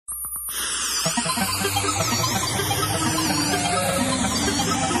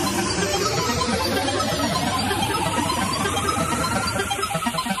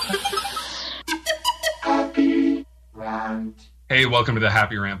welcome to the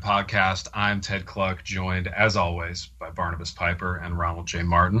Happy Rant podcast. I'm Ted Cluck, joined, as always, by Barnabas Piper and Ronald J.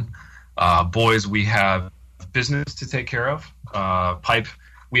 Martin. Boys, we have business to take care of. Pipe,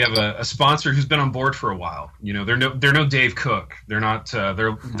 we have a sponsor who's been on board for a while. You know, they're no Dave Cook. They're not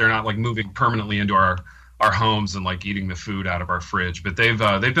like moving permanently into our homes and like eating the food out of our fridge. But they've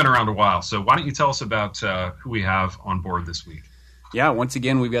been around a while. So why don't you tell us about who we have on board this week? Yeah, once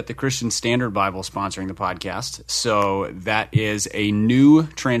again, we've got the Christian Standard Bible sponsoring the podcast. So that is a new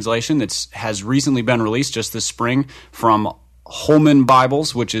translation that has recently been released just this spring from Holman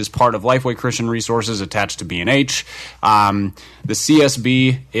Bibles, which is part of Lifeway Christian Resources attached to B&H. The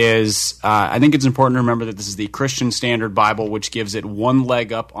CSB is, I think it's important to remember that this is the Christian Standard Bible, which gives it one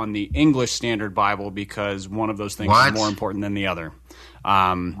leg up on the English Standard Bible because one of those things is more important than the other.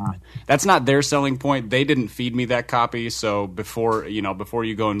 That's not their selling point. They didn't feed me that copy. So before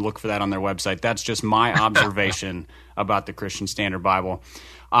you go and look for that on their website, that's just my observation about the Christian Standard Bible.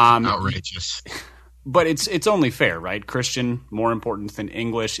 Outrageous. But it's only fair, right? Christian, more important than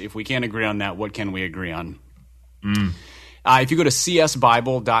English. If we can't agree on that, what can we agree on? If you go to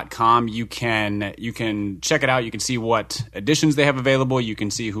csbible.com, you can check it out. You can see what editions they have available. You can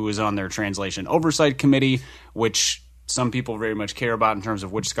see who is on their translation oversight committee, which some people very much care about in terms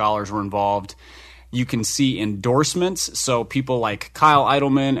of which scholars were involved. You can see endorsements, so people like Kyle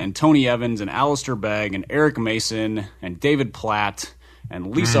Idleman and Tony Evans and Alistair Begg and Eric Mason and David Platt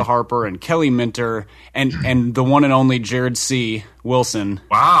and Lisa Harper and Kelly Minter and the one and only Jared C. Wilson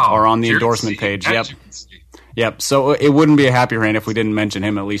are on the Jared endorsement page. Yep. So it wouldn't be a happy rant if we didn't mention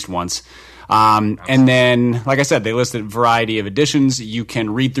him at least once. And then, like I said, they listed a variety of editions. You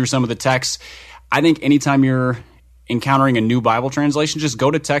can read through some of the texts. I think anytime you're encountering a new Bible translation, just go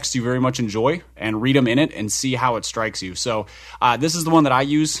to texts you very much enjoy and read them in it and see how it strikes you. So this is the one that I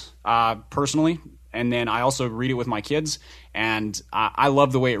use personally, and then I also read it with my kids, and I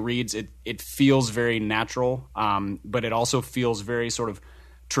love the way it reads. It feels very natural, but it also feels very sort of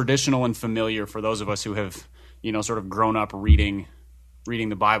traditional and familiar for those of us who have, sort of grown up reading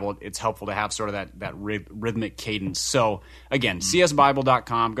the Bible. It's helpful to have sort of that rhythmic cadence. So again,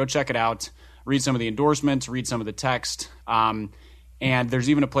 csbible.com, go check it out. Read some of the endorsements, read some of the text. And there's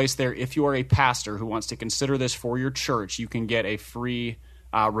even a place there, if you are a pastor who wants to consider this for your church, you can get a free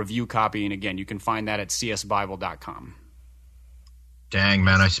review copy. And again, you can find that at csbible.com. Dang,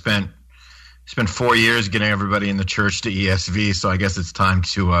 man, I spent 4 years getting everybody in the church to ESV, so I guess it's time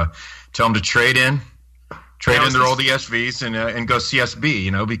to tell them to trade in their old ESVs and go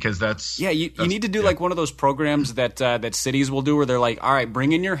CSB, because that's... Yeah, you need to do like one of those programs that cities will do where they're like, all right,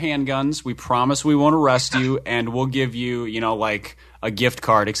 bring in your handguns. We promise we won't arrest you, and we'll give you, like a gift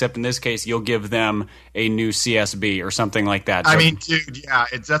card, except in this case, you'll give them a new CSB or something like that. I mean, dude, yeah,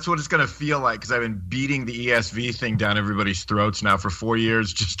 that's what it's going to feel like because I've been beating the ESV thing down everybody's throats now for 4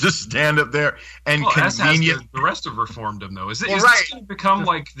 years just to stand up there and the rest of Reformedom, though. Is this going to become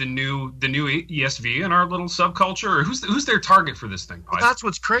like the new ESV in our little subculture? Or who's their target for this thing? Well, that's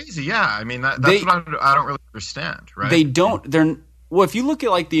what's crazy, yeah. I mean, that's what I don't really understand, right? Well, if you look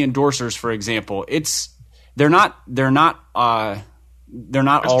at like the endorsers, for example, they're not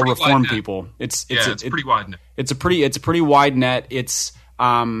all Reformed people. It's pretty wide net. It's a pretty wide net. It's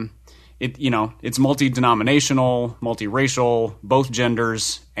it's multi-denominational, multiracial, both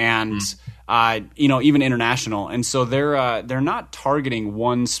genders, and even international. And so they're not targeting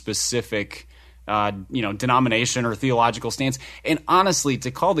one specific denomination or theological stance. And honestly,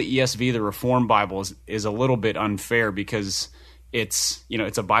 to call the ESV the Reformed Bible is a little bit unfair because it's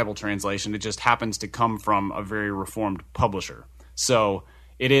a Bible translation. It just happens to come from a very Reformed publisher. So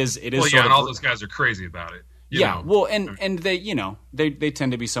it is. Well, yeah, and all those guys are crazy about it. Well, and they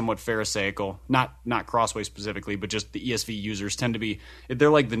tend to be somewhat pharisaical, not Crossway specifically, but just the ESV users tend to be.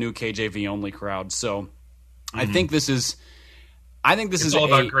 They're like the new KJV only crowd. So I think this is. It's all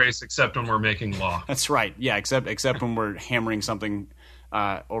about grace, except when we're making law. That's right. Yeah, except when we're hammering something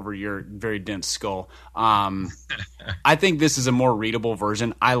over your very dense skull. I think this is a more readable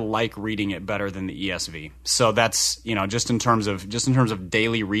version. I like reading it better than the ESV. So that's just in terms of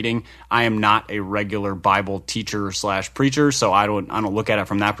daily reading. I am not a regular Bible teacher / preacher, so I don't look at it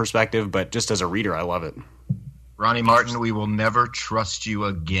from that perspective. But just as a reader, I love it. Ronnie Martin, we will never trust you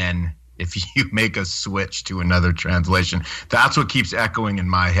again if you make a switch to another translation. That's what keeps echoing in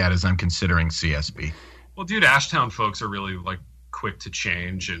my head as I'm considering CSB. Well, dude, Ashtown folks are really like quick to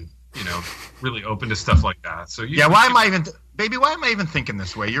change and really open to stuff like that. So why am I even thinking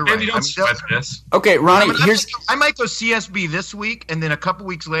this way? You're right. Maybe don't sweat this. Okay, Ronnie, I might go CSB this week, and then a couple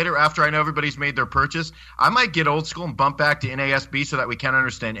weeks later, after I know everybody's made their purchase, I might get old school and bump back to NASB so that we can't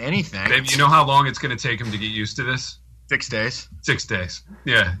understand anything. Babe, you know how long it's going to take him to get used to this? 6 days. 6 days.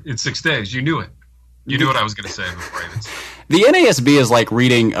 Yeah, it's 6 days. You knew it. You knew what I was going to say before I even said it. The NASB is like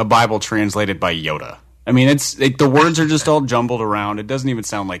reading a Bible translated by Yoda. I mean, the words are just all jumbled around. It doesn't even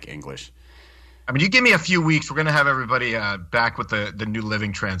sound like English. I mean, you give me a few weeks, we're going to have everybody back with the New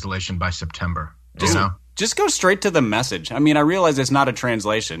Living Translation by September. Just go straight to the message. I mean, I realize it's not a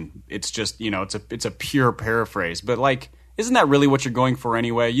translation. It's just, it's a pure paraphrase. But, like, isn't that really what you're going for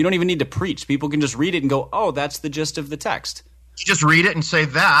anyway? You don't even need to preach. People can just read it and go, oh, that's the gist of the text. You just read it and say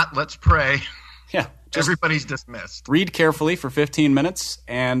that. Let's pray. Yeah. Everybody's dismissed. Read carefully for 15 minutes,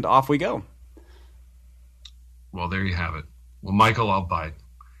 and off we go. Well, there you have it. Well, Michael, I'll bite.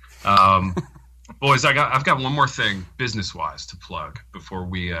 Boys, I've got one more thing business-wise to plug before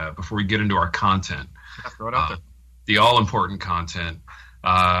we get into our content. Throw it out there. The all-important content.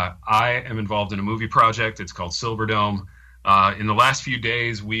 I am involved in a movie project. It's called Silverdome. In the last few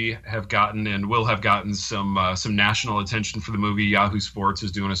days, we have gotten and will have gotten some national attention for the movie. Yahoo Sports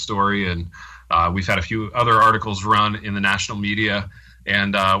is doing a story, and we've had a few other articles run in the national media.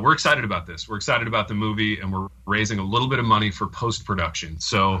 And we're excited about this. We're excited about the movie, and we're raising a little bit of money for post-production.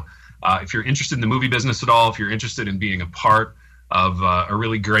 So if you're interested in the movie business at all, if you're interested in being a part of a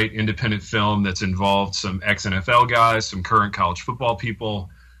really great independent film that's involved some ex-NFL guys, some current college football people,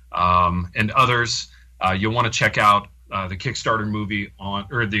 and others, you'll want to check out the Kickstarter movie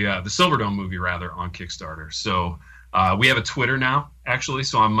the Silverdome movie rather on Kickstarter. So we have a Twitter now, actually.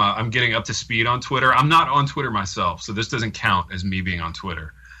 So I'm getting up to speed on Twitter. I'm not on Twitter myself, so this doesn't count as me being on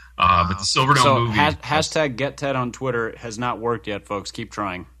Twitter. But the Silverdome movie. Hashtag #GetTed on Twitter has not worked yet, folks. Keep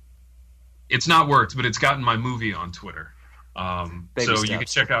trying. It's not worked, but it's gotten my movie on Twitter. So steps. you can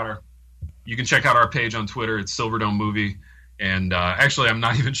check out our page on Twitter. It's Silverdome Movie. And actually, I'm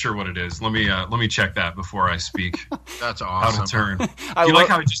not even sure what it is. Let me check that before I speak. That's awesome. Out of turn. You like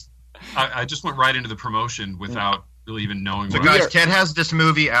how I just went right into the promotion without really even knowing. So, guys, Ted has this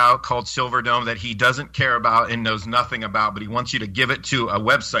movie out called Silverdome that he doesn't care about and knows nothing about, but he wants you to give it to a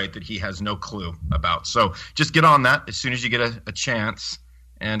website that he has no clue about. So just get on that as soon as you get a chance,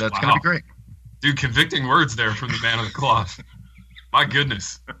 and it's going to be great. Dude, convicting words there from the man of the cloth. My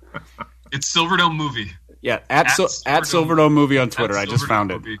goodness. It's Silverdome Movie. Yeah, at Silverdome Movie on Twitter. I just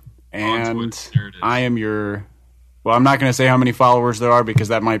found it. And I am well, I'm not going to say how many followers there are because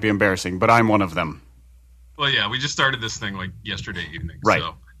that might be embarrassing, but I'm one of them. Well, yeah, we just started this thing like yesterday evening. Right.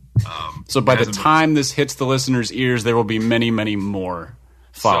 So by the time this hits the listeners' ears, there will be many, many more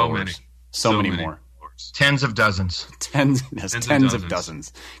followers. So many more. Tens of dozens. Tens of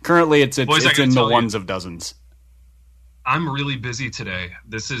dozens. Currently, it's in the ones of dozens. I'm really busy today.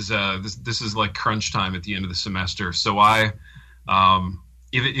 This is like crunch time at the end of the semester. So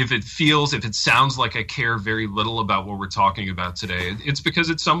if it sounds like I care very little about what we're talking about today, it's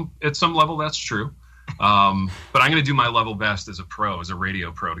because at some level that's true. But I'm going to do my level best as a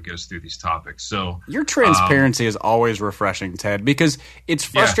radio pro, to get us through these topics. So your transparency is always refreshing, Ted, because it's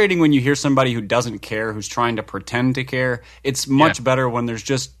frustrating when you hear somebody who doesn't care, who's trying to pretend to care. It's much better when there's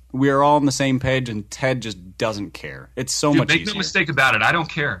just we're all on the same page and Ted just doesn't care. It's so much easier. Make no mistake about it. I don't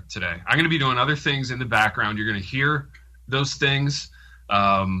care today. I'm going to be doing other things in the background. You're going to hear those things.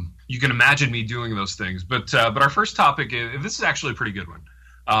 You can imagine me doing those things. But our first topic this is actually a pretty good one.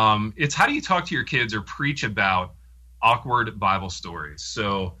 It's how do you talk to your kids or preach about awkward Bible stories?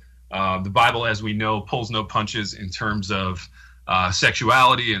 So the Bible, as we know, pulls no punches in terms of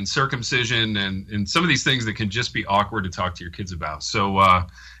sexuality and circumcision and some of these things that can just be awkward to talk to your kids about. So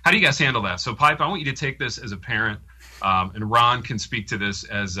how do you guys handle that? So, Pipe, I want you to take this as a parent, and Ron can speak to this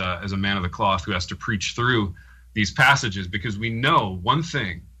as a man of the cloth who has to preach through these passages, because we know one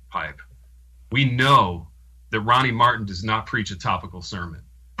thing, Pipe. We know that Ronnie Martin does not preach a topical sermon.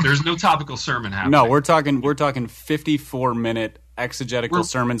 There's no topical sermon happening. No, we're talking 54-minute exegetical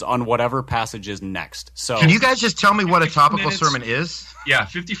sermons on whatever passage is next. So can you guys just tell me what a topical sermon is? Yeah,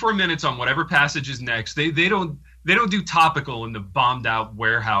 54 minutes on whatever passage is next. They don't do topical in the bombed out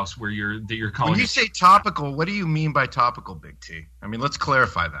warehouse where you're calling. When you say topical, what do you mean by topical, Big T? I mean, let's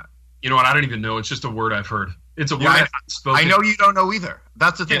clarify that. You know what? I don't even know. It's just a word I've heard. It's a word I've spoken. I know you don't know either.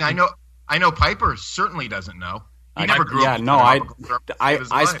 That's the thing. I know Piper certainly doesn't know. He never grew up. No,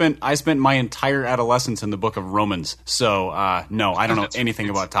 I spent my entire adolescence in the book of Romans. So no, I don't know anything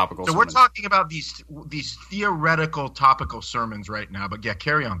about topical sermons. So we're talking about these theoretical topical sermons right now. But yeah,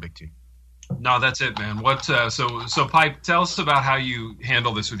 carry on, Big T. No, that's it, man. What? So Pipe, tell us about how you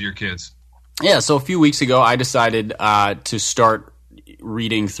handle this with your kids. Yeah, so a few weeks ago, I decided to start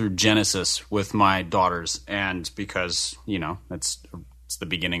reading through Genesis with my daughters, and because it's the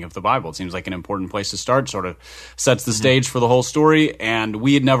beginning of the Bible. It seems like an important place to start, sort of sets the stage for the whole story. And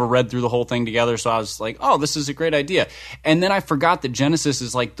we had never read through the whole thing together, so I was like, oh, this is a great idea. And then I forgot that Genesis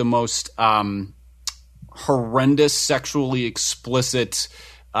is like the most horrendous, sexually explicit,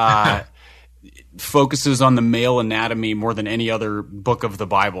 focuses on the male anatomy more than any other book of the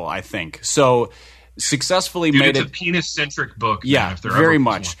Bible, I think. So successfully made it's a penis-centric book. Yeah, man, if there very ever was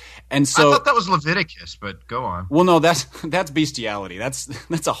much. one. And so I thought that was Leviticus, but go on. Well, no, that's bestiality. That's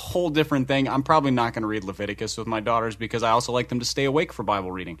a whole different thing. I'm probably not going to read Leviticus with my daughters because I also like them to stay awake for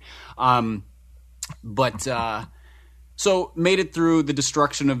Bible reading. So made it through the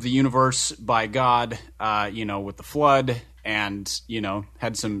destruction of the universe by God, with the flood, and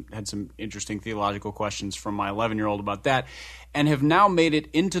had some interesting theological questions from my 11-year-old about that, and have now made it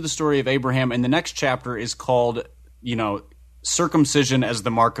into the story of Abraham. And the next chapter is called, circumcision as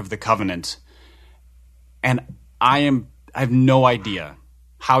the mark of the covenant. And I have no idea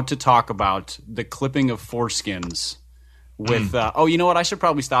how to talk about the clipping of foreskins with, you know what? I should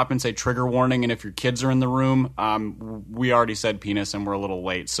probably stop and say trigger warning. And if your kids are in the room, we already said penis and we're a little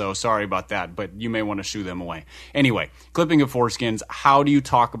late. So sorry about that, but you may want to shoo them away. Anyway, clipping of foreskins. How do you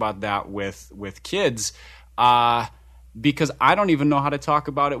talk about that with kids? Because I don't even know how to talk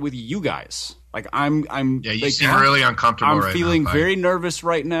about it with you guys. Like you seem really uncomfortable right now. I'm feeling very nervous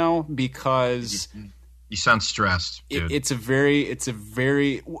right now because you sound stressed, dude. It's a very,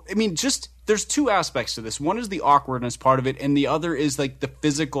 there's two aspects to this. One is the awkwardness part of it, and the other is like the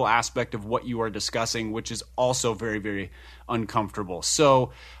physical aspect of what you are discussing, which is also very, very uncomfortable.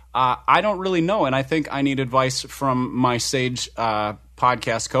 So I don't really know, and I think I need advice from my sage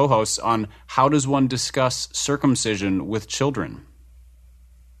podcast co-hosts on how does one discuss circumcision with children.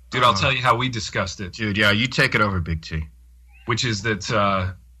 Dude, I'll tell you how we discussed it. Dude, yeah, you take it over, Big T. Which is that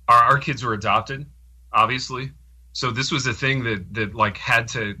our kids were adopted, obviously. So this was a thing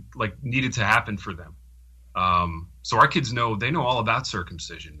that needed to happen for them. So our kids know all about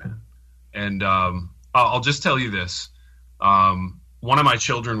circumcision, man. And I'll just tell you this. One of my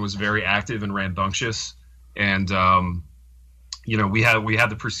children was very active and rambunctious, and we had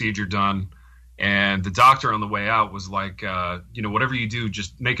the procedure done, and the doctor on the way out was like, whatever you do,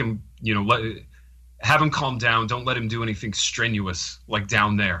 just make him, have him calm down. Don't let him do anything strenuous like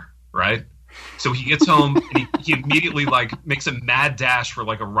down there, right? So he gets home and he immediately makes a mad dash for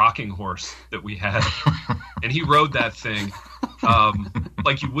a rocking horse that we had, and he rode that thing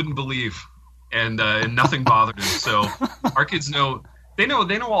like you wouldn't believe, and nothing bothered him. So our kids know. They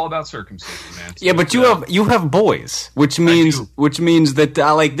know all about circumcision, man. So yeah, but you have boys, which means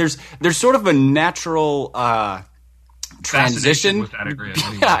that there's sort of a natural transition with that area,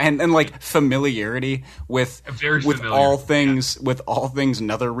 anyway. Yeah, and familiarity with all things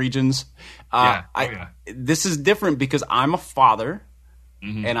nether regions. This is different because I'm a father,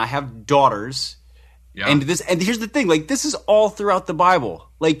 and I have daughters. Yeah. And here's the thing, this is all throughout the Bible,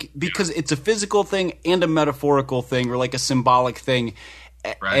 because it's a physical thing and a metaphorical thing, or a symbolic thing.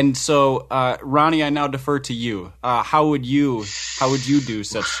 Right. And so, Ronnie, I now defer to you. How would you do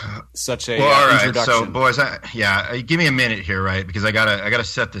such a introduction? So, boys, give me a minute here, right? Because I gotta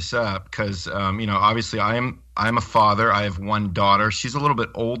set this up because obviously I'm a father. I have one daughter. She's a little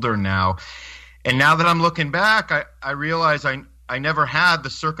bit older now, and now that I'm looking back, I realize I never had the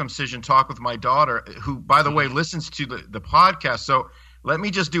circumcision talk with my daughter, who, by the way, listens to the podcast. So let me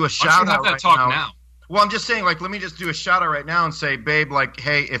just do a shout out right now. Well, I'm just saying, let me just do a shout out right now and say, babe,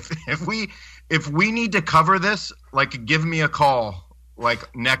 hey, if we need to cover this, give me a call,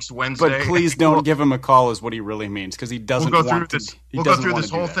 next Wednesday. But please don't give him a call, is what he really means, because he doesn't want to. We'll go through this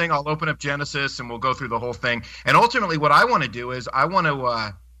whole thing. I'll open up Genesis and we'll go through the whole thing. And ultimately, what I want to do is I'm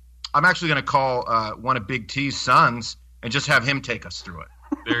actually going to call one of Big T's sons and just have him take us through it.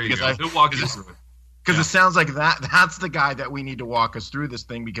 There you go. He'll walk us through it. Because it sounds like that's the guy that we need to walk us through this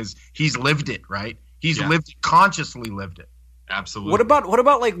thing, because he's lived it, right? He's consciously lived it. Absolutely. What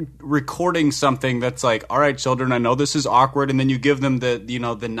about recording something that's all right, children, I know this is awkward, and then you give them the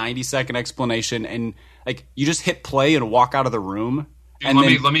 90-second explanation, and you just hit play and walk out of the room. Dude, and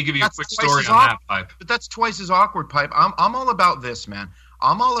let me give you a quick story on that, Pipe. But that's twice as awkward, Pipe. I'm all about this, man.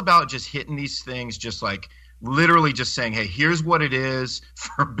 I'm all about just hitting these things, just literally just saying, hey, here's what it is,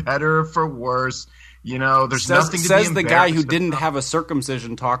 for better, for worse. There's nothing to be embarrassed. Says the guy who didn't have a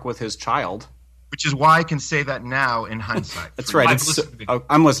circumcision talk with his child. Which is why I can say that now in hindsight. That's right.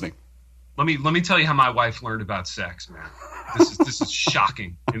 I'm listening. Let me tell you how my wife learned about sex, man. This is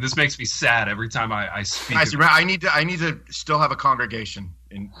shocking, and this makes me sad every time I speak. Guys, I need to still have a congregation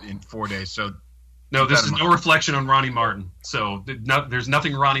in 4 days. So No, this is no reflection on Ronnie Martin. So there's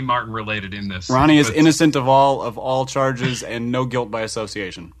nothing Ronnie Martin related in this. Ronnie is innocent of all charges and no guilt by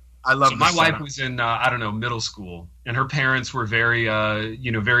association. I love. So my wife was in middle school, and her parents were very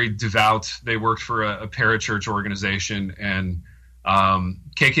very devout. They worked for a parachurch organization, and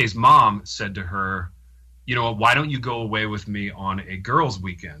KK's mom said to her, why don't you go away with me on a girls'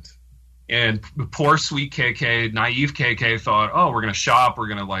 weekend? And poor sweet KK, naive KK thought, oh, we're gonna shop, we're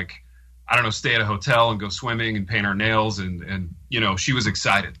gonna stay at a hotel and go swimming and paint our nails, and she was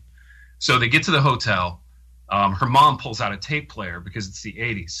excited. So they get to the hotel. Her mom pulls out a tape player because it's the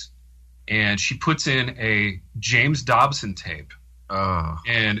 80s, and she puts in a James Dobson tape. Oh.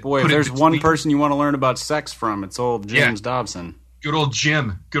 And boy, if there's one person you want to learn about sex from, it's old James Dobson. Good old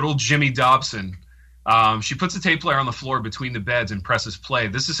Jimmy Dobson. She puts the tape player on the floor between the beds and presses play.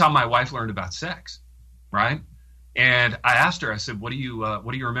 This is how my wife learned about sex, right? And I asked her, I said, what do you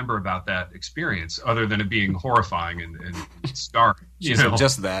remember about that experience other than it being horrifying and scarring?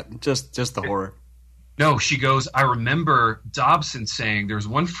 Just that, just the horror. No, she goes, I remember Dobson saying there's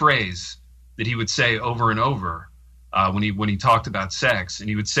one phrase that he would say over and over when he talked about sex, and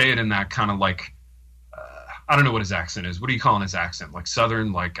he would say it in that kind of I don't know what his accent is. What are you calling his accent? Like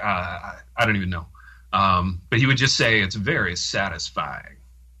Southern? I don't even know. But he would just say it's very satisfying.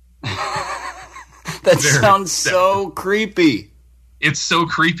 That sounds so creepy. It's so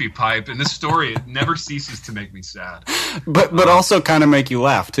creepy, Pipe. And this story, it never ceases to make me sad. But also kind of make you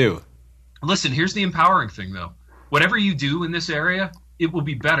laugh, too. Listen, here's the empowering thing, though. Whatever you do in this area, it will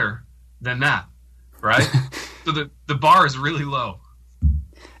be better than that, right? So the bar is really low.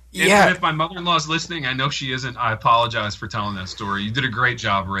 Yeah. And if my mother-in-law is listening, I know she isn't. I apologize for telling that story. You did a great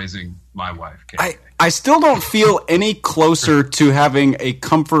job raising my wife, Kate. I still don't feel any closer to having a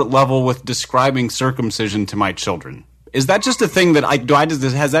comfort level with describing circumcision to my children. Is that just a thing that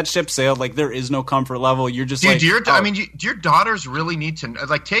has that ship sailed? Like, there is no comfort level. You're just do your daughters really need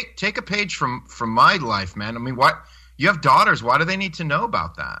to take a page from my life, man? I mean, what you have daughters? Why do they need to know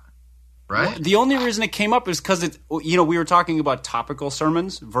about that? Right. Well, the only reason it came up is because we were talking about topical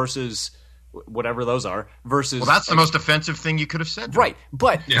sermons versus whatever those are versus. Well, that's the most offensive thing you could have said. Right.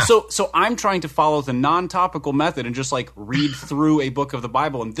 But so I'm trying to follow the non-topical method and just read through a book of the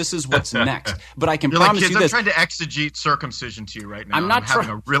Bible, and this is what's next. But I can promise you this. I'm trying to exegete circumcision to you right now. I'm not having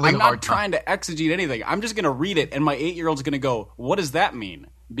a really hard time. Trying to exegete anything. I'm just going to read it, and my 8-year-old's going to go, "What does that mean?"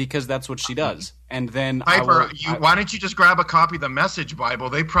 Because that's what she does. And then Piper, why don't you just grab a copy of the Message Bible?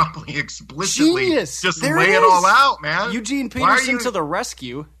 They probably explicitly just lay it all out, man. Eugene Peterson to the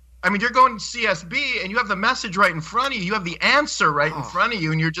rescue. I mean, you're going to CSB, and you have the message right in front of you. You have the answer right in front of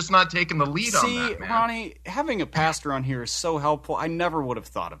you, and you're just not taking the lead on that, man. Ronnie, having a pastor on here is so helpful. I never would have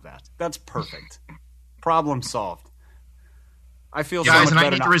thought of that. That's perfect. Problem solved. I feel guys, so much and better I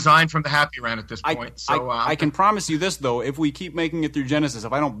need now. to resign from the Happy Rant at this point. I can promise you this, though. If we keep making it through Genesis,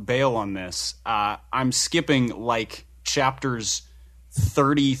 if I don't bail on this, I'm skipping chapters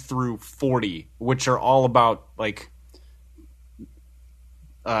 30 through 40, which are all about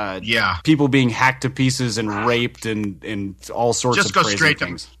people being hacked to pieces and raped and all sorts of crazy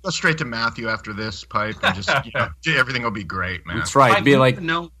things. Go straight to Matthew after this, Pipe, and just everything will be great, man. That's right.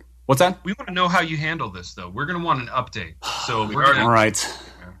 Pipe, what's that? We want to know how you handle this, though. We're going to want an update. So we're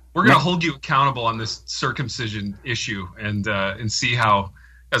going to hold you accountable on this circumcision issue and see how,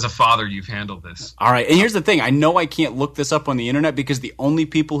 as a father, you've handled this. All right. And here's the thing. I know I can't look this up on the internet because the only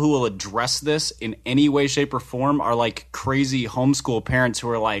people who will address this in any way, shape, or form are crazy homeschool parents who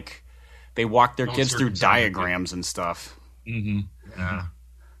are they walk their kids through diagrams and stuff. Mm-hmm. Yeah.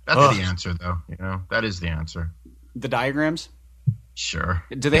 That's the answer, though. That is the answer. The diagrams? Sure.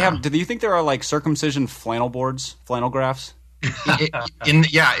 Do you think there are circumcision flannel boards, flannel graphs? I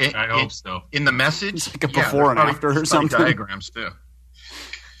hope so. In the message, it's like a before and after or something. Diagrams too.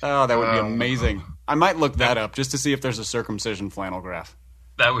 Oh, that would be amazing. I might look that up just to see if there's a circumcision flannel graph.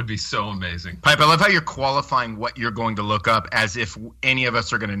 That would be so amazing. Pipe, I love how you're qualifying what you're going to look up as if any of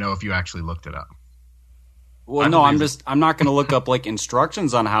us are going to know if you actually looked it up. Well, no, I'm not going to look up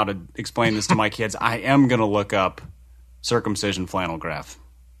instructions on how to explain this to my kids. I am going to look up circumcision flannel graph.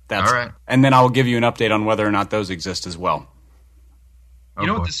 That's all right. And then I will give you an update on whether or not those exist as well. You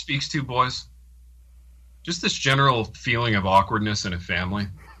know what this speaks to, boys? Just this general feeling of awkwardness in a family.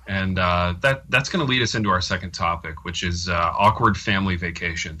 And that's going to lead us into our second topic, which is awkward family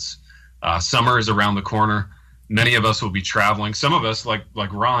vacations. Summer is around the corner. Many of us will be traveling. Some of us, like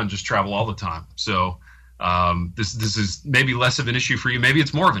Ron, just travel all the time. So this is maybe less of an issue for you. Maybe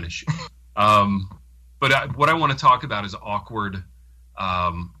it's more of an issue. But what I want to talk about is awkward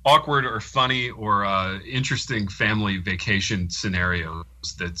or funny or interesting family vacation scenarios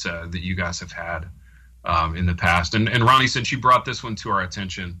that you guys have had. in the past. And Ronnie said she brought this one to our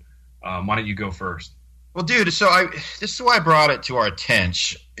attention. Why don't you go first? Well, dude, this is why I brought it to our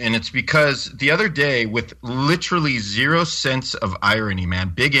attention, and it's because the other day, with literally zero sense of irony,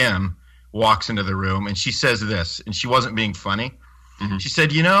 man, Big M walks into the room, and she says this, and she wasn't being funny. Mm-hmm. She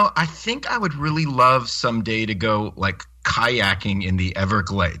said, I think I would really love someday to go, like, kayaking in the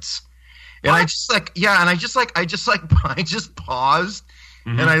Everglades. And what? I just paused,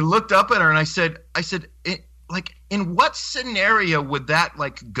 mm-hmm. and I looked up at her, and I said, in what scenario would that,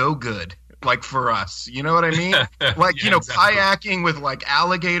 like, go good? Like, for us, you know what I mean? Like, yeah, exactly. Kayaking with, like,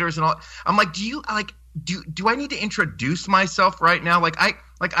 alligators and all. I'm like, do I need to introduce myself right now? I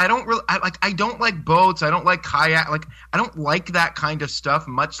don't like boats. I don't like kayak. Like, I don't like that kind of stuff,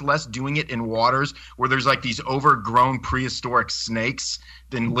 much less doing it in waters where there's, like, these overgrown prehistoric snakes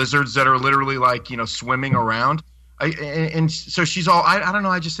and lizards that are literally, like, swimming around. And so she's all, I don't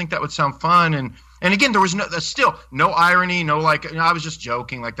know. I just think that would sound fun. And again, there was still no irony, no, like, I was just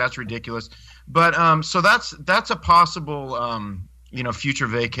joking, like, that's ridiculous. But so that's a possible future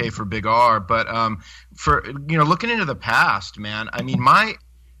vacay for Big R. But for looking into the past, man, I mean,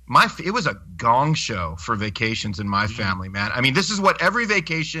 it was a gong show for vacations in my family, man. I mean, this is what every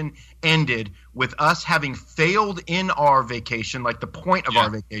vacation ended with, us having failed in our vacation, like the point of our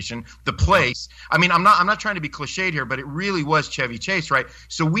vacation, the place. I mean, I'm not trying to be cliched here, but it really was Chevy Chase, right?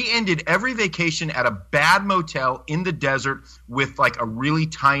 So we ended every vacation at a bad motel in the desert with, like, a really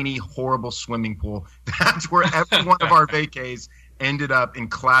tiny, horrible swimming pool. That's where every one of our vacays ended up, in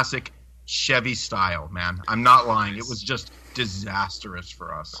classic Chevy style, man. I'm not lying. It was just disastrous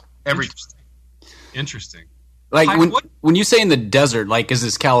for us. Interesting. Like, when you say in the desert, like, is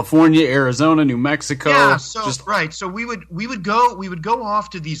this California, Arizona, New Mexico? Yeah, right. So we would go off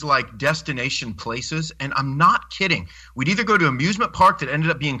to these, like, destination places, and I'm not kidding. We'd either go to an amusement park that ended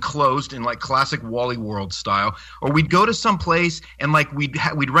up being closed in, like, classic Wally World style, or we'd go to some place and, like, we'd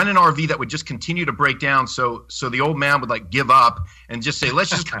rent an RV that would just continue to break down. So the old man would, like, give up and just say,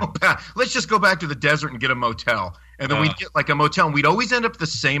 let's just go back to the desert and get a motel. And then we'd get, like, a motel, and we'd always end up at the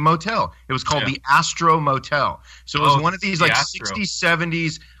same motel. It was called the Astro Motel. So it was one of these, like, Astro. 60s,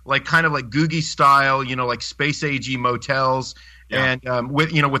 70s, like, kind of like Googie style, like, space agey motels. Yeah. And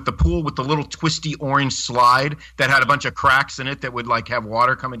with the pool with the little twisty orange slide that had a bunch of cracks in it that would, like, have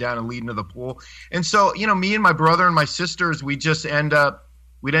water coming down and lead into the pool. And so, me and my brother and my sisters, we'd end up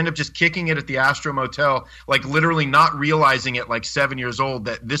just kicking it at the Astro Motel, like, literally not realizing at, like, 7 years old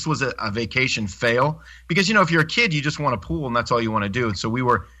that this was a vacation fail. Because, if you're a kid, you just want a pool and that's all you want to do. And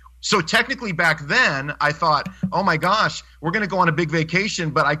so technically back then I thought, oh my gosh, we're going to go on a big vacation,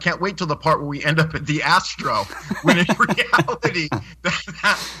 but I can't wait till the part where we end up at the Astro. When in reality,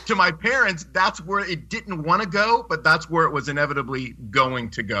 to my parents, that's where it didn't want to go, but that's where it was inevitably going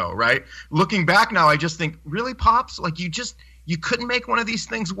to go, right? Looking back now, I just think, really, Pops? Like, you couldn't make one of these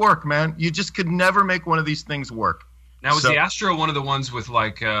things work, man. You just could never make one of these things work. Now, was the Astro one of the ones with,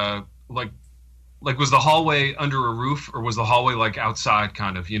 like, was the hallway under a roof, or was the hallway, like, outside,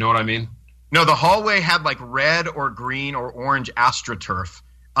 kind of? You know what I mean? No, the hallway had, like, red or green or orange AstroTurf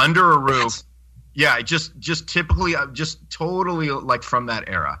under a roof. Yeah, just typically, just totally, like, from that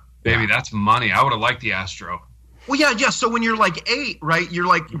era. Baby, that's money. I would have liked the Astro. Well, yeah. So when you're, like, 8, right, you're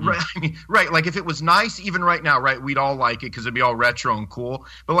like, right, like, if it was nice, even right now, right, we'd all like it because it'd be all retro and cool.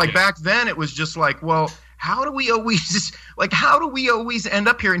 But, like, back then, it was just like, well, how do we always end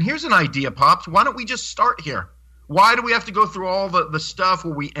up here? And here's an idea, Pops. Why don't we just start here? Why do we have to go through all the stuff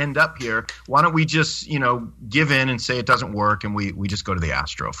where we end up here? Why don't we just, give in and say it doesn't work, and we just go to the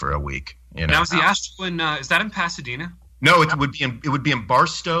Astro for a week? Now, is the Astro is that in Pasadena? No, it would be in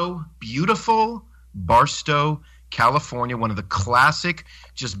Barstow, beautiful Barstow, California, one of the classic,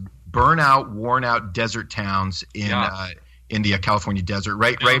 just burnout, worn out desert towns in the California desert,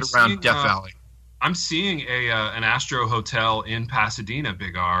 right around Death Valley. I'm seeing an Astro hotel in Pasadena,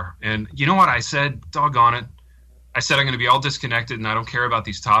 Big R, and you know what I said? Doggone it! I said I'm going to be all disconnected and I don't care about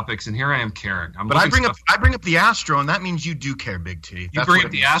these topics, and here I am caring. But I bring up the Astro, and that means you do care, Big T. You bring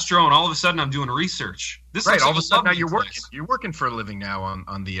up the Astro, and all of a sudden I'm doing research. All of a sudden now you're working. You're working for a living now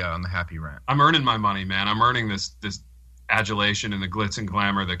on the Happy Rant. I'm earning my money, man. I'm earning this adulation and the glitz and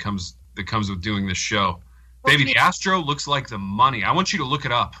glamour that comes with doing this show. Well, baby, the Astro looks like the money. I want you to look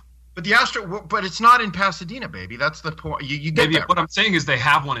it up. But the Astro, but it's not in Pasadena, baby. That's the point. You get that. What I'm saying is they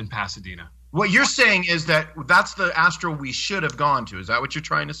have one in Pasadena. What you're saying is that's the Astro we should have gone to. Is that what you're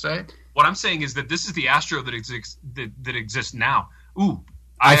trying to say? What I'm saying is that this is the Astro that exists now. Ooh,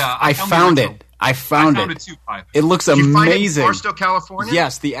 I found it. I found it too, Pipe. It looks amazing. You find it in Barstow, California?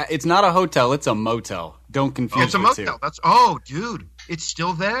 Yes, it's not a hotel. It's a motel. Don't confuse it. It's a motel. Two. Dude, it's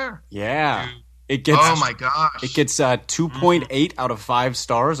still there. Yeah. It gets oh my gosh! It gets 2.8 out of 5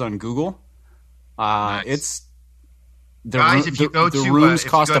 stars on Google. Nice. It's Guys, if you go the to rooms if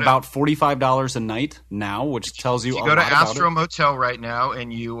you cost go to- about $45 a night now, which tells you If a you go to lot about Astro it. Motel right now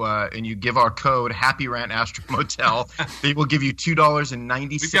and you give our code Happy Rant Astro Motel, they will give you $2.96.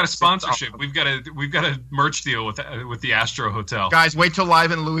 We've got a sponsorship. We've got a merch deal with the Astro Hotel. Guys, wait till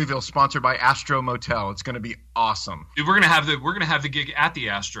Live in Louisville, sponsored by Astro Motel. It's going to be awesome. Dude, we're gonna have the gig at the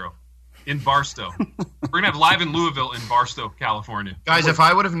Astro in Barstow. We're gonna have Live in Louisville in Barstow, California. Guys, if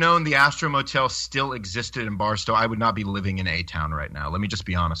I would have known the Astro Motel still existed in Barstow, I would not be living in A-Town right now. Let me just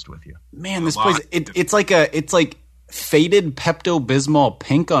be honest with you. Man, this place it's like faded Pepto-Bismol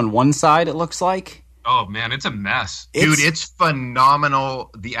pink on one side. It looks like. Oh man, it's a mess. Dude, it's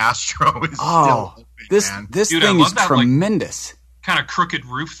phenomenal. The Astro is still open, man. This Dude, I thing love is that, tremendous. Kind of crooked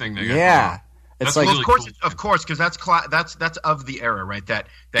roof thing they got. Yeah. It's That's like really cool. Of course, because that's of the era, right? That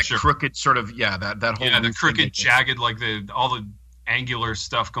Sure. crooked sort of that whole the roof crooked, thing. jagged, like all the angular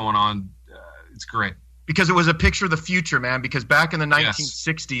stuff going on. It's great. Because it was a picture of the future, man. Because back in the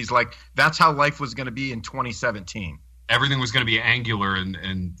 1960s, like that's how life was going to be in 2017. Everything was going to be angular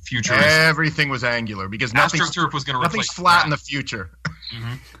and futuristic. Everything was angular because AstroTurf was going to nothing's replace flat that. in the future.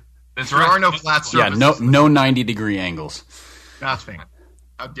 Mm-hmm. That's There right. are no flat surfaces. no 90-degree angles. Nothing.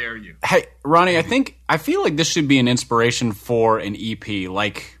 How dare you? Hey, Ronnie, I feel like this should be an inspiration for an EP.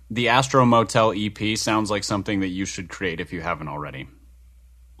 Like the Astro Motel EP sounds like something that you should create if you haven't already.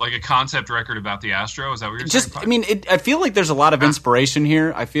 Like a concept record about the Astro? Is that what you're saying? I mean, I feel like there's a lot of inspiration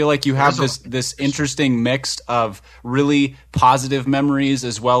here. I feel like you have this interesting mix of really positive memories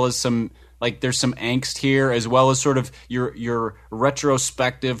as well as there's some angst here, as well as sort of your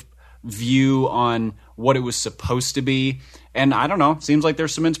retrospective view on what it was supposed to be. And I don't know, seems like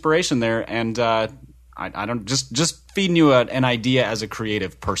there's some inspiration there. And I don't just feeding you an idea as a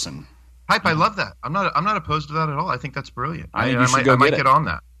creative person. Pipe, I love that. I'm not opposed to that at all. I think that's brilliant. I might get on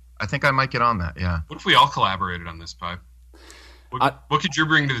that. I think I might get on that. Yeah. What if we all collaborated on this, Pipe? What could you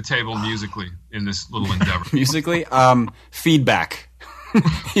bring to the table musically in this little endeavor? Musically, feedback.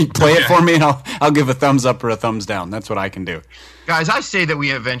 You play it for me, and I'll give a thumbs up or a thumbs down. That's what I can do. Guys, I say that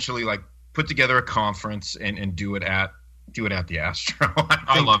we eventually put together a conference and do it at the Astro.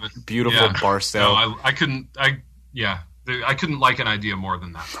 I love it. Beautiful Barstow. No, I couldn't like an idea more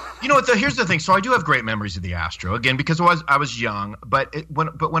than that. You know what? Here's the thing. So I do have great memories of the Astro again because I was young. But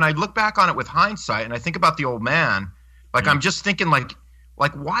when I look back on it with hindsight and I think about the old man, I'm just thinking like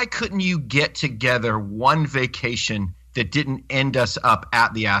why couldn't you get together one vacation that didn't end us up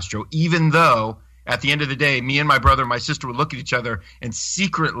at the Astro, even though at the end of the day, me and my brother and my sister would look at each other and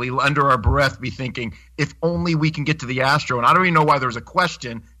secretly under our breath be thinking, if only we can get to the Astro. And I don't even know why there was a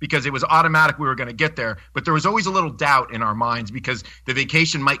question because it was automatic we were going to get there. But there was always a little doubt in our minds because the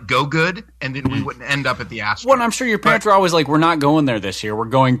vacation might go good and then we wouldn't end up at the Astro. Well, I'm sure your parents were always like, we're not going there this year. We're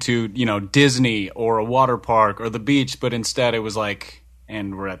going to, Disney or a water park or the beach. But instead it was like,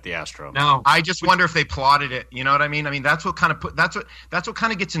 and we're at the Astro. Now, I just wonder if they plotted it. You know what I mean? I mean, that's what kind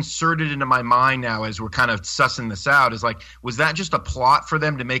of gets inserted into my mind now as we're kind of sussing this out. Is like, was that just a plot for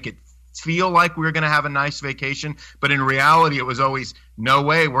them to make it feel like we were going to have a nice vacation? But in reality, it was always no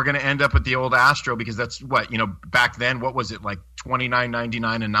way. We're going to end up at the old Astro because that's what back then. What was it like?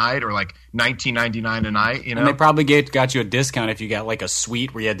 $29.99 a night or like $19.99 a night? And they probably got you a discount if you got like a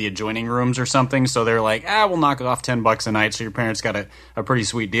suite where you had the adjoining rooms or something. So they're like, we'll knock it off $10 a night. So your parents got a pretty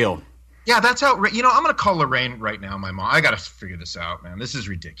sweet deal. Yeah, that's how. I'm going to call Lorraine right now. My mom. I got to figure this out, man. This is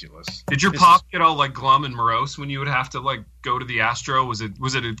ridiculous. Did your pop get all like glum and morose when you would have to like go to the Astro? Was it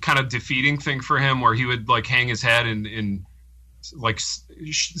a kind of defeating thing for him where he would like hang his head in like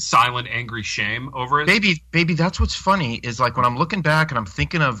silent, angry shame over it? Baby, that's what's funny is like when I'm looking back and I'm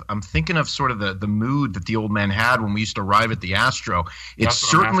thinking of sort of the mood that the old man had when we used to arrive at the Astro. It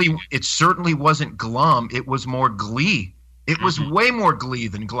certainly wasn't glum. It was more glee. It was way more glee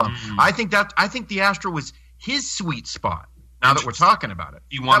than glum. Mm-hmm. I think the Astro was his sweet spot. Now that we're talking about it,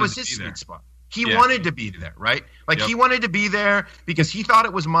 that was his sweet spot. He wanted to be there, right? He wanted to be there because he thought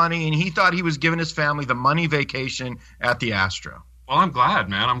it was money and he thought he was giving his family the money vacation at the Astro. Well, I'm glad,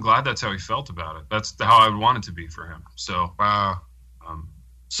 man. I'm glad that's how he felt about it. That's how I would want it to be for him. So, wow.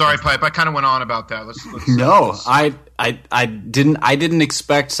 Sorry, Pipe. I kind of went on about that. Let's no, I didn't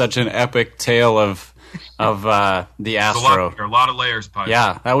expect such an epic tale of the Astro. There are a lot of layers, Piper.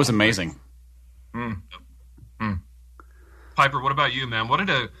 Yeah, that was amazing. Piper, what about you, man? What did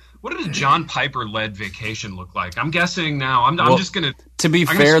a John Piper led vacation look like? I'm guessing now. I'm just gonna. To be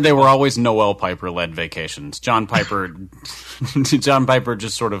fair, they were always Noel Piper led vacations. John Piper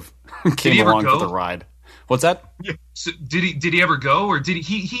just sort of came along for the ride. What's that? So did he ever go, or did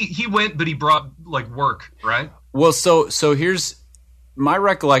he went, but he brought like work, right? Well, so here's my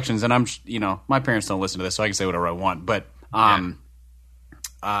recollections, and I'm, my parents don't listen to this, so I can say whatever I want. But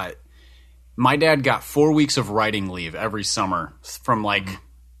my dad got 4 weeks of writing leave every summer from like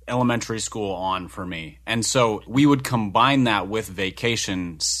elementary school on for me, and so we would combine that with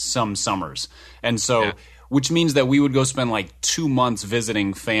vacation some summers, and so which means that we would go spend like 2 months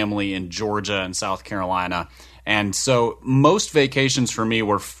visiting family in Georgia and South Carolina. And so most vacations for me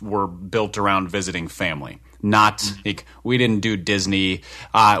were built around visiting family. Not like we didn't do Disney.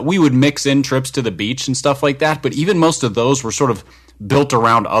 We would mix in trips to the beach and stuff like that, but even most of those were sort of built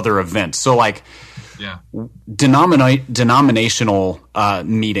around other events. So like denominational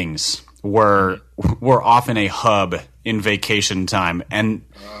meetings were often a hub in vacation time. And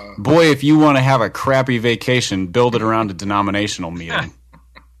boy, if you want to have a crappy vacation, build it around a denominational meeting.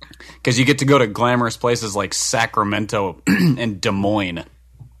 Because you get to go to glamorous places like Sacramento and Des Moines,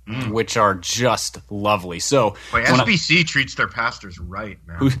 which are just lovely. So, SBC treats their pastors right,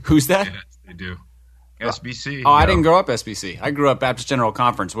 man. Who's that? Yes, they do. SBC. I didn't grow up SBC. I grew up Baptist General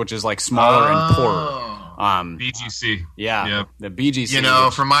Conference, which is like smaller and poorer. BGC. Yeah, the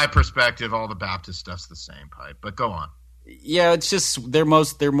BGC. From my perspective, all the Baptist stuff's the same pipe. But go on. Yeah, it's just they're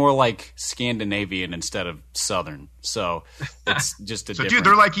more like Scandinavian instead of Southern, so it's just a. So, dude,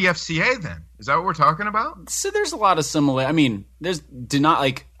 they're like EFCA then. Is that what we're talking about? So there's a lot of similar. I mean, I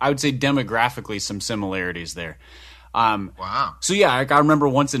would say demographically some similarities there. Wow. So yeah, I remember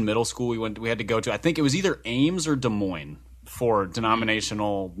once in middle school we had to go to, I think it was either Ames or Des Moines for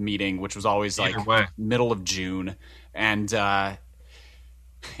denominational meeting, which was always like middle of June, and I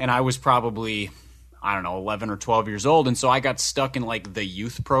was probably, I don't know, 11 or 12 years old. And so I got stuck in like the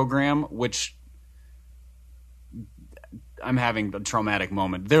youth program, which I'm having a traumatic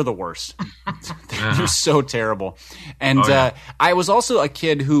moment. They're the worst. They're so terrible. And I was also a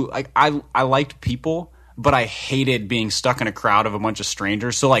kid who I liked people, but I hated being stuck in a crowd of a bunch of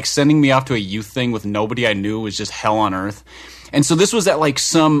strangers. So like sending me off to a youth thing with nobody I knew was just hell on earth. And so this was at like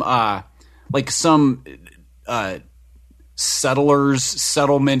some settlers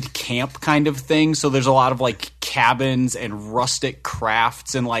settlement camp kind of thing. So there's a lot of like cabins and rustic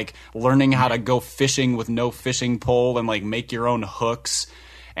crafts and like learning how to go fishing with no fishing pole and like make your own hooks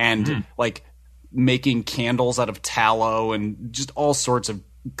and like making candles out of tallow and just all sorts of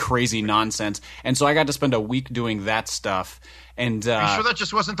crazy nonsense. And so I got to spend a week doing that stuff. And are you sure that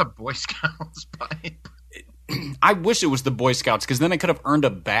just wasn't the Boy Scouts pipe? I wish it was the Boy Scouts, because then I could have earned a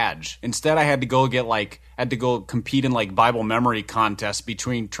badge. Instead, I had to go compete in like Bible memory contests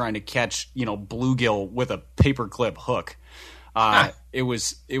between trying to catch bluegill with a paperclip hook. So there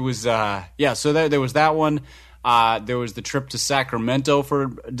was that one. There was the trip to Sacramento for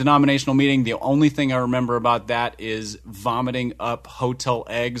a denominational meeting. The only thing I remember about that is vomiting up hotel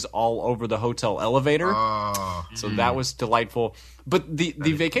eggs all over the hotel elevator. So that was delightful. But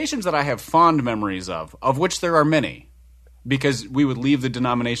the vacations that I have fond memories of which there are many, because we would leave the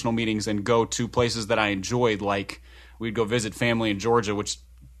denominational meetings and go to places that I enjoyed, like we'd go visit family in Georgia, which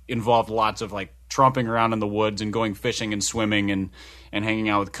involved lots of like tromping around in the woods and going fishing and swimming and hanging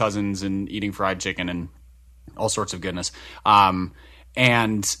out with cousins and eating fried chicken and all sorts of goodness.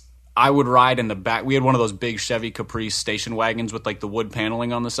 And I would ride in the back. We had one of those big Chevy Caprice station wagons with like the wood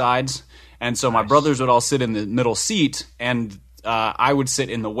paneling on the sides. And so my brothers would all sit in the middle seat, and I would sit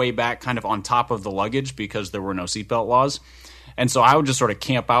in the way back kind of on top of the luggage because there were no seatbelt laws. And so I would just sort of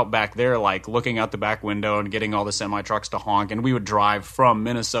camp out back there, like looking out the back window and getting all the semi trucks to honk. And we would drive from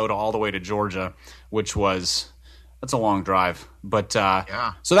Minnesota all the way to Georgia, which that's a long drive. But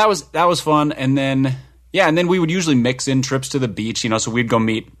so that was fun. And then we would usually mix in trips to the beach, so we'd go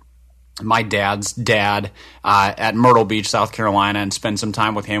meet my dad's dad at Myrtle Beach, South Carolina, and spend some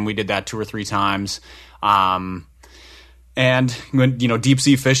time with him. We did that 2 or 3 times. And went, deep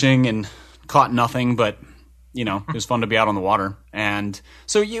sea fishing and caught nothing, but it was fun to be out on the water. And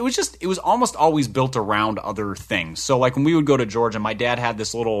so it was almost always built around other things. So like when we would go to Georgia, my dad had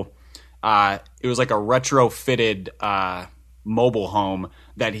this little, it was like a retrofitted mobile home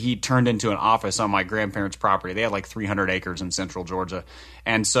that he turned into an office on my grandparents' property. They had like 300 acres in central Georgia.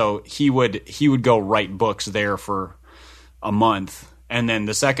 And so he would go write books there for a month. And then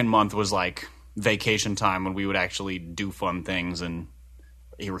the second month was like vacation time when we would actually do fun things, and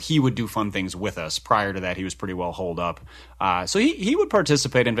he would do fun things with us. Prior to that, he was pretty well holed up. So he would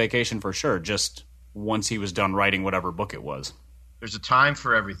participate in vacation for sure, just once he was done writing whatever book it was. There's a time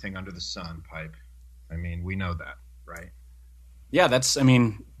for everything under the sun, Pipe. I mean, we know that, right? Yeah,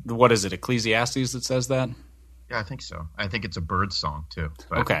 what is it, Ecclesiastes that says that? Yeah, I think so. I think it's a bird song, too.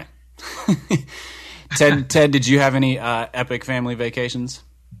 But okay. Ted, did you have any epic family vacations?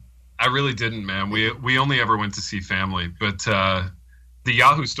 I really didn't, man. We only ever went to see family, but the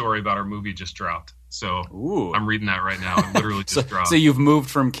Yahoo story about our movie just dropped. So Ooh. I'm reading that right now. It literally just dropped. So you've moved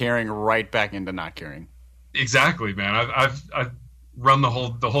from caring right back into not caring. Exactly, man. I've run the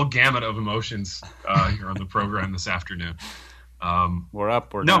whole gamut of emotions here on the program this afternoon. We're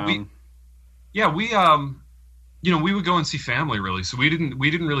up, we're down. We would go and see family really. So we didn't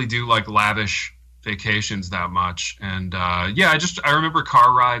really do like lavish vacations that much. And I remember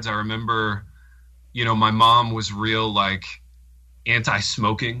car rides. I remember, my mom was real like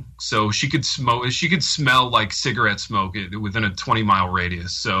anti-smoking, so she could smell like cigarette smoke within a 20-mile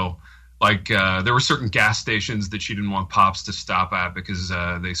radius. So like there were certain gas stations that she didn't want pops to stop at because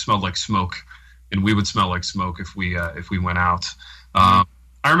they smelled like smoke, and we would smell like smoke if we went out. I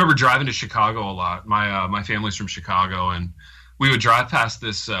remember driving to Chicago a lot. My family's from Chicago, and we would drive past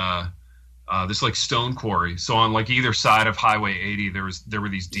this like stone quarry. So on like either side of Highway 80, there were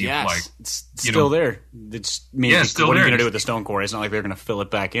these deep it's still there. It's still what there. Are you gonna do with the stone quarry? It's not like they're gonna fill it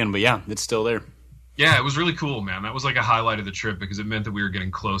back in, but yeah, it's still there. Yeah, it was really cool, man. That was like a highlight of the trip because it meant that we were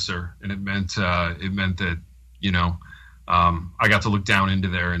getting closer, and it meant that I got to look down into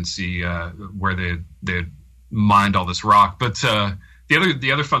there and see where they mined all this rock. But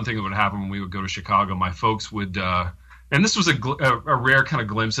the other fun thing that would happen when we would go to Chicago, my folks would. And this was a rare kind of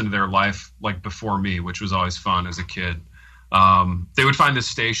glimpse into their life, like before me, which was always fun as a kid. They would find this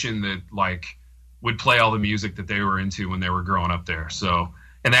station that like would play all the music that they were into when they were growing up there. So,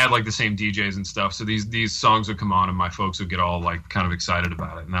 and they had like the same DJs and stuff. So these songs would come on, and my folks would get all like kind of excited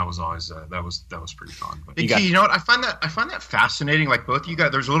about it, and that was always that was pretty fun. But you know what? I find that fascinating. Like both of you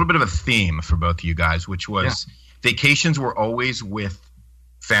guys, there's a little bit of a theme for both of you guys, which was vacations were always with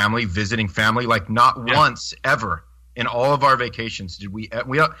family, visiting family. Like not once ever. In all of our vacations, did we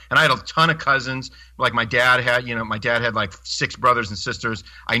and I had a ton of cousins. Like my dad had like 6 brothers and sisters.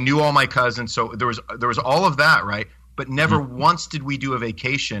 I knew all my cousins, so there was all of that, right? But never once did we do a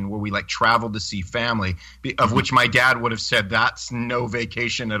vacation where we like traveled to see family, of which my dad would have said that's no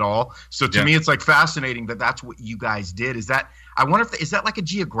vacation at all. So to me, it's like fascinating that that's what you guys did. I wonder is that like a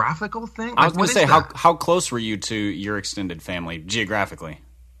geographical thing? Like, I was going to say, how close were you to your extended family geographically?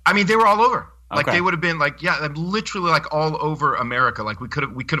 I mean, they were all over. Like Okay. they would have been like, literally like all over America. Like we could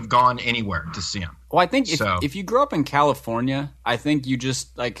have gone anywhere to see them. Well, I think if you grow up in California, I think you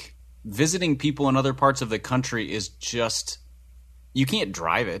just like visiting people in other parts of the country is just you can't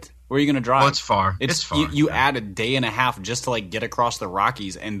drive it. Where are you going to drive? Well, it's far. It's far. You add a day and a half just to like get across the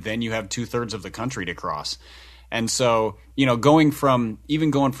Rockies, and then you have 2/3 of the country to cross. And so going from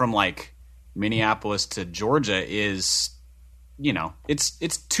like Minneapolis to Georgia is.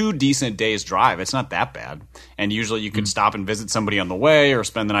 It's 2 decent days drive. It's not that bad. And usually you could stop and visit somebody on the way or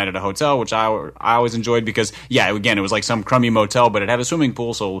spend the night at a hotel, which I always enjoyed because, again, it was like some crummy motel, but it had a swimming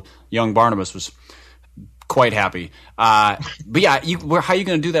pool, so young Barnabas was quite happy. But yeah, how are you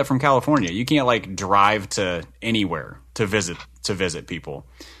going to do that from California? You can't like drive to anywhere to visit people.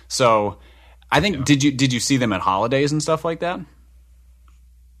 So I think did you see them at holidays and stuff like that?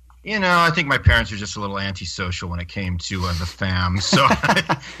 I think my parents were just a little antisocial when it came to the fam. So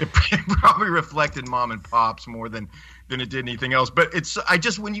it probably reflected mom and pops more than it did anything else. But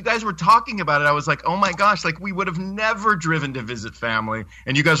when you guys were talking about it, I was like, oh my gosh, like we would have never driven to visit family.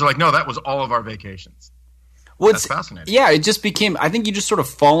 And you guys are like, no, that was all of our vacations. Well, that's fascinating. Yeah, it just became, I think you just sort of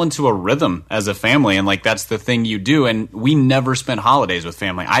fall into a rhythm as a family, and like that's the thing you do. And we never spent holidays with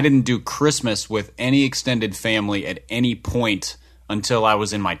family. I didn't do Christmas with any extended family at any point until I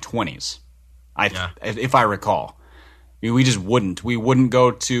was in my 20s, if I recall. We just wouldn't. We wouldn't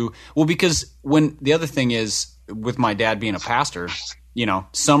go to – well, because the other thing is with my dad being a pastor,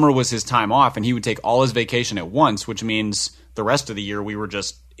 summer was his time off, and he would take all his vacation at once, which means the rest of the year we were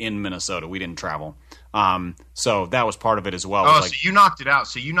just in Minnesota. We didn't travel. So that was part of it as well. Oh, so you knocked it out.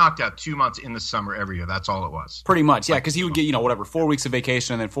 So you knocked out 2 months in the summer every year. That's all it was. Pretty much, yeah, because he would get, 4 weeks of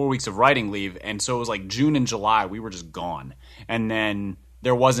vacation and then 4 weeks of writing leave. And so it was like June and July, we were just gone. And then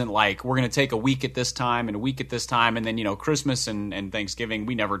there wasn't like, we're going to take a week at this time and a week at this time. And then, Christmas and Thanksgiving,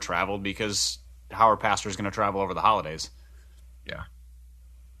 we never traveled because how are pastors going to travel over the holidays? Yeah.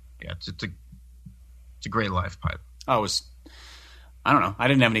 Yeah, it's a great life, Pipe. I don't know. I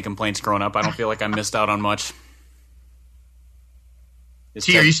didn't have any complaints growing up. I don't feel like I missed out on much.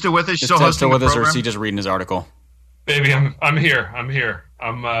 T, are you still with us? Is Ted still with us, or is he just reading his article? Baby, I'm here.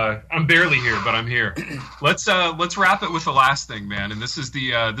 I'm barely here, but I'm here. Let's wrap it with the last thing, man. And this is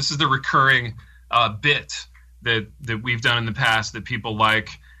the recurring bit that we've done in the past that people like,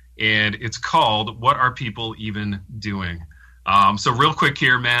 and it's called "What Are People Even Doing?" So real quick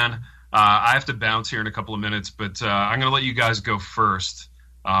here, man. I have to bounce here in a couple of minutes, but I'm going to let you guys go first.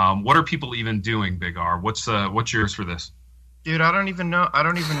 What are people even doing, Big R? What's yours for this? Dude, I don't even know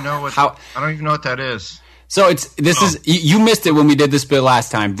what that is. So is you missed it when we did this bit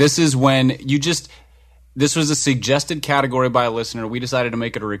last time. This is when this was a suggested category by a listener. We decided to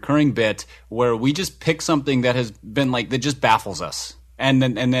make it a recurring bit where we just pick something that has been that just baffles us, and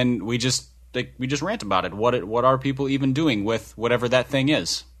then we just rant about it. What are people even doing with whatever that thing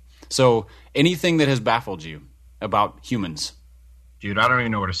is? So anything that has baffled you about humans. Dude, I don't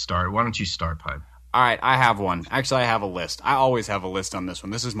even know where to start. Why don't you start, Pipe? All right, I have one. Actually, I have a list. I always have a list on this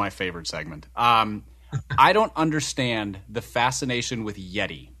one. This is my favorite segment. I don't understand the fascination with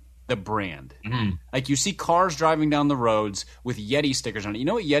Yeti, the brand. Mm-hmm. Like, you see cars driving down the roads with Yeti stickers on it. You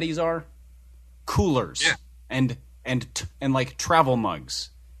know what Yetis are? Coolers. Yeah. And like travel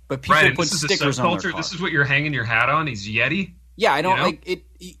mugs. But people put stickers on their car. This is what you're hanging your hat on? He's Yeti? Yeah, I don't like it.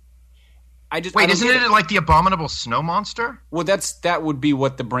 Wait, isn't it like the abominable snow monster? Well, that would be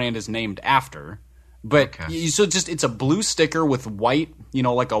what the brand is named after. But it's a blue sticker with white,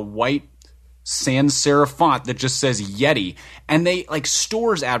 like a white sans serif font that just says Yeti, and they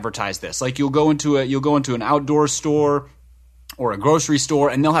stores advertise this. Like you'll go into an outdoor store or a grocery store,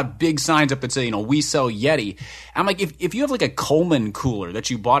 and they'll have big signs up that say, we sell Yeti. I'm like, if you have like a Coleman cooler that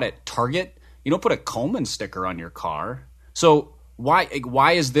you bought at Target, you don't put a Coleman sticker on your car. So why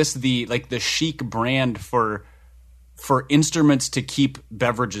is this the chic brand for instruments to keep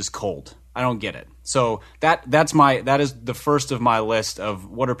beverages cold? I don't get it. So that is the first of my list of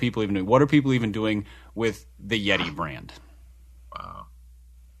what are people even doing? What are people even doing with the Yeti brand? Wow.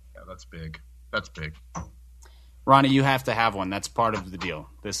 Yeah, that's big. That's big. Ronnie, you have to have one. That's part of the deal.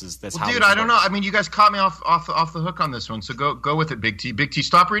 How. Dude, I don't know. I mean, you guys caught me off the hook on this one. So go with it, Big T. Big T,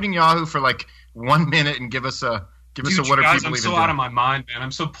 stop reading Yahoo for 1 minute and give us a what are people I'm even so doing? Out of my mind, man.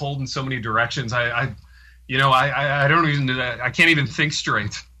 I'm so pulled in so many directions. I don't even. I can't even think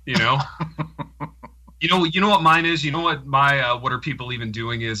straight. You know what mine is. You know what my what are people even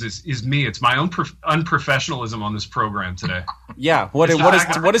doing is me. It's my own unprofessionalism on this program today. Yeah. What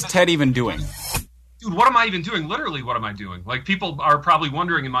is Ted even doing? Dude, what am I even doing? Literally, what am I doing? Like, people are probably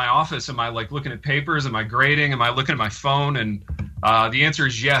wondering in my office, am I looking at papers? Am I grading? Am I looking at my phone? And the answer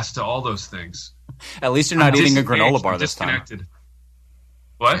is yes to all those things. At least you're not eating a granola bar this time.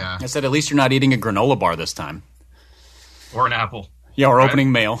 What? Yeah. I said at least you're not eating a granola bar this time. Or an apple. Yeah, or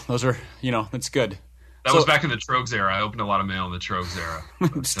opening mail. Those are, that's good. That was back in the Trogs era. I opened a lot of mail in the Trogs era.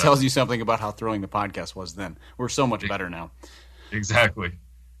 It tells you something about how thrilling the podcast was then. We're so much better now. Exactly.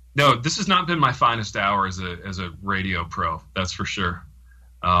 No, this has not been my finest hour as a radio pro. That's for sure.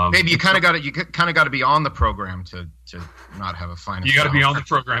 Maybe you kind of got to be on the program to not have a finest. You got to be on the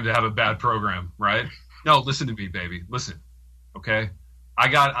program to have a bad program, right? No, listen to me, baby. Listen, okay. I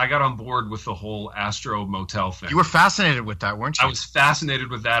got on board with the whole Astro Motel thing. You were fascinated with that, weren't you? I was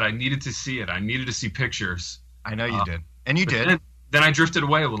fascinated with that. I needed to see it. I needed to see pictures. I know you did, and you did. Then I drifted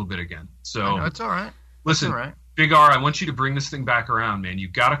away a little bit again. So it's all right. Listen, all right. Big R, I want you to bring this thing back around, man. You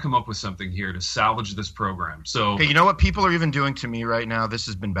got to come up with something here to salvage this program. So, okay, you know what people are even doing to me right now? This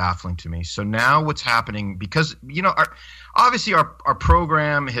has been baffling to me. So now what's happening, because obviously our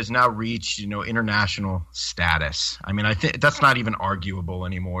program has now reached international status. I mean, I think that's not even arguable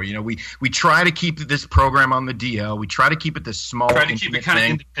anymore. We try to keep this program on the DL. We try to keep it this small, try to keep it kind of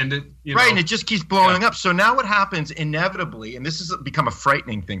independent, right? And it just keeps blowing up. So now what happens inevitably, and this has become a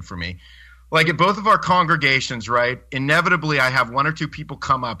frightening thing for me. Like at both of our congregations, right, inevitably I have one or two people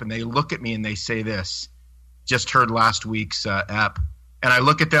come up and they look at me and they say this, just heard last week's ep. And I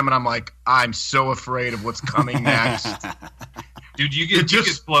look at them and I'm like, I'm so afraid of what's coming next. Dude, you get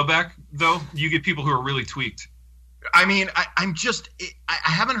blowback, though? You get people who are really tweaked. I mean, I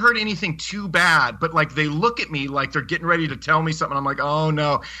haven't heard anything too bad, but they look at me like they're getting ready to tell me something. I'm like, oh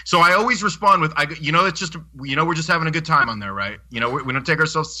no. So I always respond with, it's just, we're just having a good time on there, right? We don't take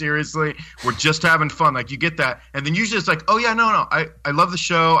ourselves seriously. We're just having fun. Like, you get that. And then usually it's like, oh yeah, no. I love the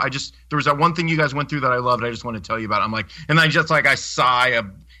show. There was that one thing you guys went through that I loved. I just want to tell you about it. I'm like, and I just I sigh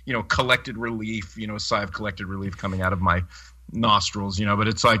of, collected relief, a sigh of collected relief coming out of my nostrils, but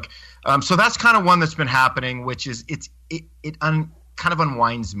it's like, so that's kind of one that's been happening, which is kind of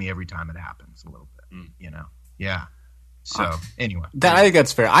unwinds me every time it happens a little bit, Yeah. So anyway, I think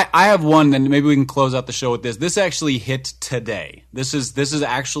that's fair. I have one, and maybe we can close out the show with this. This actually hit today. This is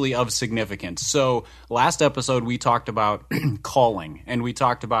actually of significance. So last episode we talked about calling, and we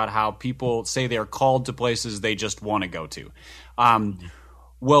talked about how people say they're called to places they just want to go to.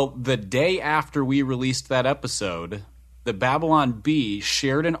 Well, the day after we released that episode, the Babylon Bee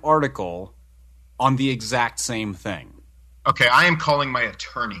shared an article on the exact same thing. Okay, I am calling my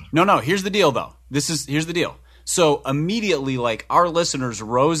attorney. No. Here's the deal, though. Here's the deal. So immediately, like, our listeners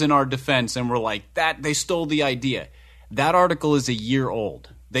rose in our defense and were like, "That they stole the idea." That article is a year old.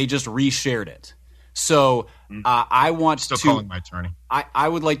 They just reshared it. So I want Still to. calling my attorney. I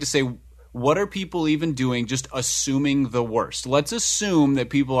would like to say, what are people even doing? Just assuming the worst. Let's assume that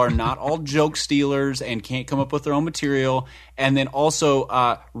people are not all joke stealers and can't come up with their own material, and then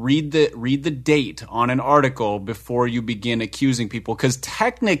also read the date on an article before you begin accusing people, because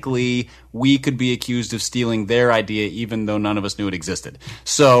technically we could be accused of stealing their idea, even though none of us knew it existed.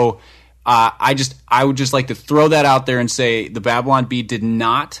 So I would just like to throw that out there and say the Babylon Bee did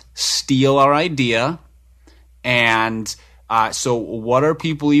not steal our idea, and. So what are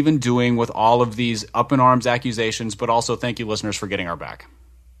people even doing with all of these up-in-arms accusations, but also thank you, listeners, for getting our back?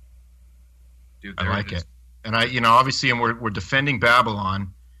 Dude, I like it. And obviously, and we're defending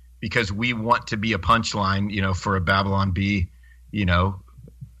Babylon because we want to be a punchline, for a Babylon Bee, a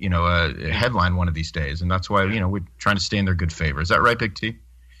headline one of these days. And that's why, we're trying to stay in their good favor. Is that right, Big T?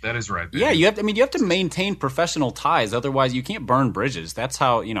 That is right. Baby. Yeah, you have to maintain professional ties. Otherwise, you can't burn bridges. That's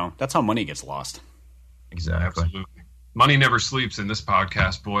how money gets lost. Exactly. Absolutely. Money never sleeps in this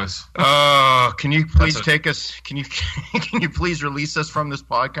podcast, boys. Can you please take us? Can you please release us from this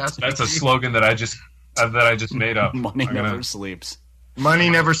podcast? That's a slogan that I just made up. Money never sleeps. Money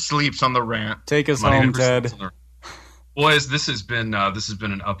never sleeps on the rant. Take us home, Ted. Boys, this has been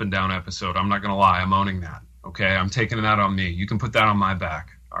an up and down episode. I'm not gonna lie. I'm owning that. Okay, I'm taking that on me. You can put that on my back.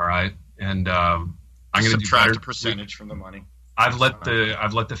 All right, and I'm gonna subtract a percentage from the money. I've let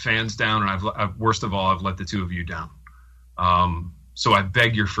the fans down, and I've worst of all, I've let the two of you down. So I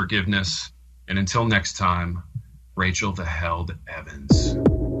beg your forgiveness, and until next time, Rachel the Held Evans.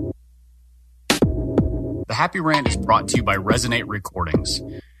 The Happy Rant is brought to you by Resonate Recordings.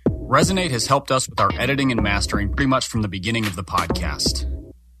 Resonate has helped us with our editing and mastering pretty much from the beginning of the podcast.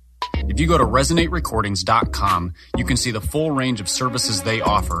 If you go to resonaterecordings.com, you can see the full range of services they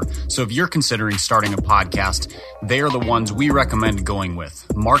offer. So if you're considering starting a podcast, they are the ones we recommend going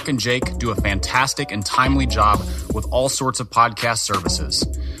with. Mark and Jake do a fantastic and timely job with all sorts of podcast services.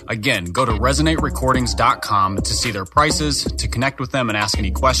 Again, go to resonaterecordings.com to see their prices, to connect with them and ask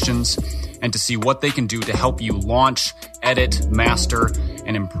any questions, and to see what they can do to help you launch, edit, master,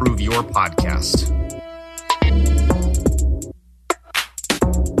 and improve your podcast.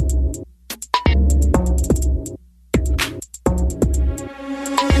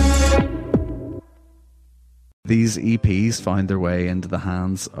 These EPs found their way into the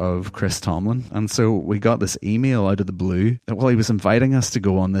hands of Chris Tomlin, and so we got this email out of the blue that, well, he was inviting us to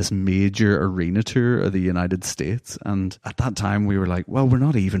go on this major arena tour of the United States, and at that time we were like, well, we're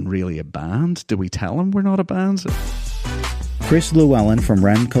not even really a band. Do we tell him we're not a band? Chris Llewellyn from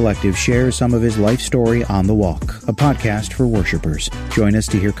Ren Collective shares some of his life story on The Walk, a podcast for worshipers. Join us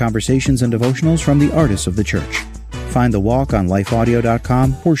to hear conversations and devotionals from the artists of the church. Find The Walk on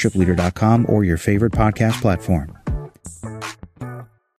lifeaudio.com, worshipleader.com, or your favorite podcast platform.